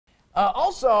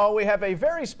Also, we have a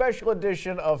very special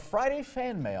edition of Friday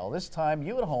Fan Mail. This time,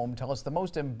 you at home tell us the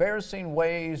most embarrassing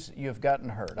ways you've gotten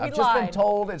hurt. I've just been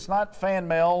told it's not fan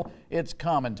mail, it's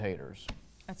commentators.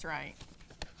 That's right.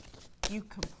 You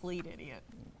complete idiot.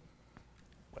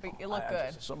 But you look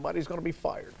good. Somebody's going to be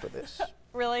fired for this.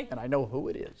 Really? And I know who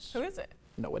it is. Who is it?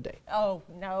 Noah Day. Oh,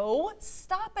 no.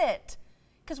 Stop it.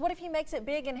 Because what if he makes it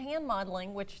big in hand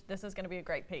modeling, which this is going to be a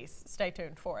great piece. Stay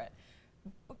tuned for it.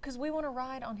 Because we want to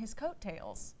ride on his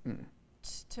coattails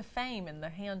to fame in the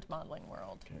hand modeling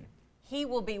world. Okay. He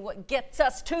will be what gets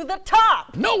us to the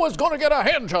top. Noah's going to get a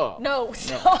hand job. No.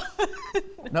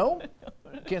 No?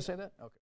 Can't say that? Okay.